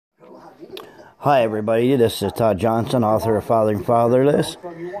Hi everybody, this is Todd Johnson, author of Fathering Fatherless,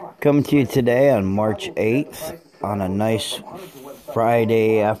 coming to you today on March 8th on a nice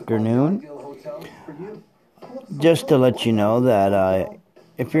Friday afternoon. Just to let you know that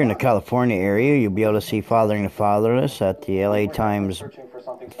if you're in the California area, you'll be able to see Fathering the Fatherless at the LA Times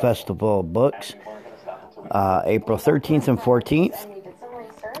Festival of Books, April 13th and 14th.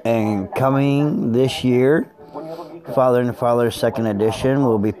 And coming this year, Fathering the Fatherless second edition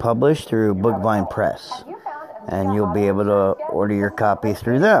will be published through Bookvine Press, and you'll be able to order your copy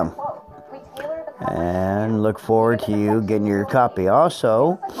through them. And look forward to you getting your copy.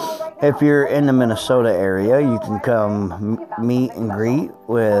 Also, if you're in the Minnesota area, you can come meet and greet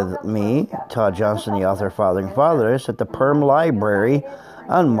with me, Todd Johnson, the author of Fathering Fatherless, at the Perm Library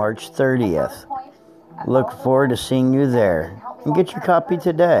on March 30th. Look forward to seeing you there. And get your copy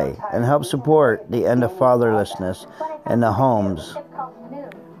today and help support the end of fatherlessness in the homes